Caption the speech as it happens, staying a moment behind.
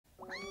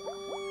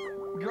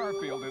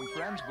Garfield and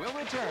friends will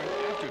return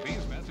after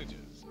these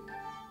messages.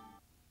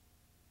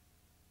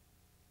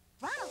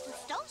 Ronald, the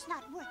stove's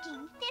not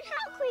working. Then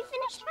how can we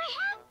finish my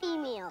Happy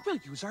Meal? We'll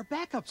use our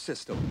backup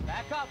system.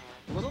 Back up.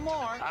 A little more.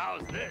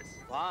 How's this?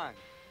 Fine.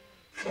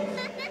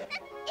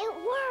 It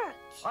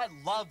worked. I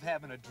love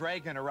having a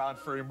dragon around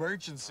for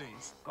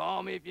emergencies.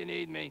 Call me if you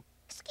need me.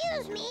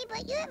 Excuse me,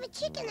 but you have a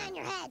chicken on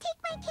your head.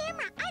 Take my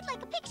camera. I'd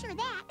like a picture of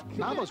that.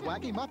 Now those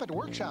wacky Muppet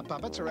Workshop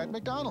puppets are at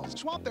McDonald's.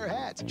 Swap their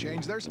hats,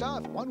 change their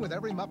stuff. One with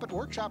every Muppet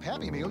Workshop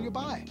Happy Meal you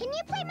buy. Can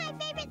you play my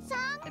favorite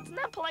song? It's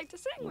not polite to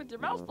sing with your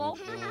mouth full.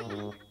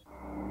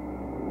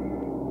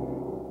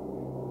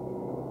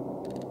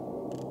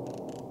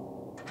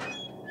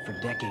 For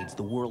decades,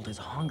 the world has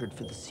hungered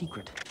for the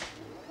secret.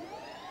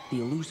 The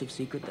elusive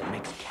secret that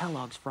makes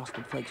Kellogg's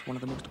Frosted Flakes one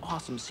of the most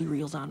awesome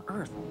cereals on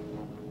Earth.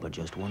 But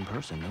just one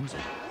person knows it.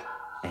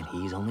 And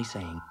he's only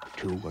saying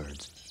 2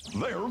 words.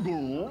 They're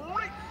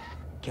great!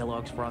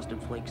 Kellogg's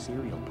Frosted Flakes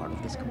cereal, part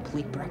of this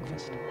complete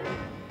breakfast.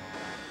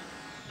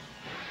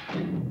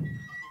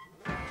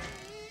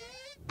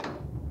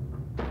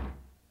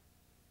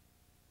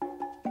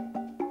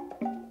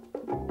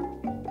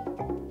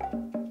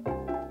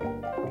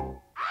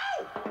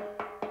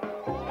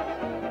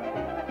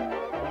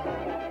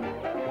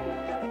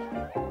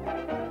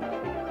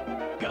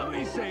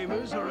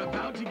 Lifesavers are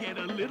about to get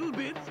a little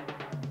bit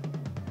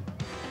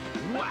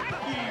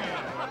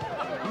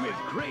wacky with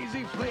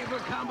crazy flavor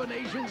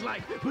combinations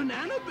like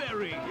banana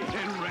berry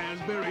and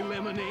raspberry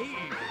lemonade.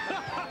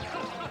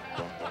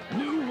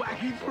 New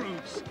wacky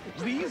fruits.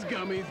 These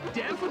gummies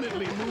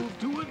definitely move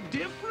to a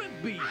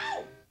different beat.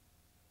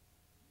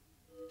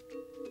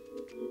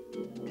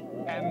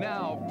 And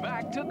now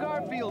back to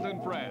Garfield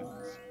and friends.